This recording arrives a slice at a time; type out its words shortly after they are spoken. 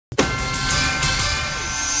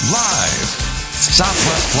Live,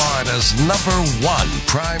 Southwest Florida's #1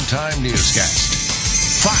 primetime newscast.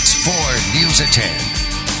 Fox 4 News at 10.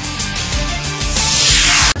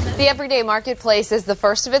 The Everyday Marketplace is the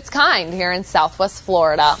first of its kind here in Southwest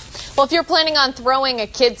Florida. Well, if you're planning on throwing a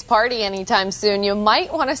kid's party anytime soon, you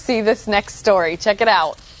might want to see this next story. Check it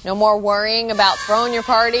out. No more worrying about throwing your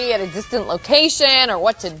party at a distant location or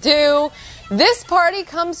what to do. This party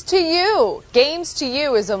comes to you.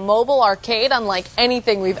 Games2U is a mobile arcade unlike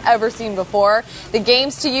anything we've ever seen before. The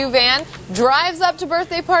Games2U van drives up to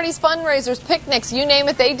birthday parties, fundraisers, picnics, you name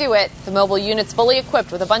it, they do it. The mobile unit's fully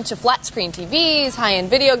equipped with a bunch of flat screen TVs, high-end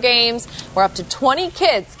video games, where up to 20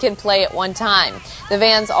 kids can play at one time. The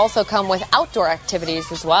vans also come with outdoor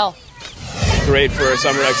activities as well. Great for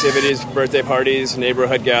summer activities, birthday parties,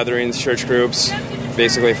 neighborhood gatherings, church groups.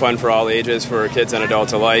 Basically fun for all ages, for kids and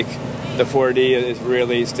adults alike. The 4D is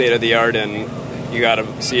really state of the art, and you got to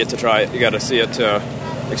see it to try it. You got to see it to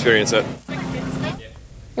experience it.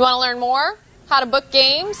 You want to learn more? How to book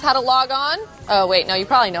games? How to log on? Oh, wait, no, you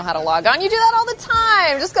probably know how to log on. You do that all the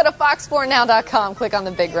time. Just go to fox4now.com, click on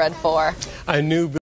the big red 4. I knew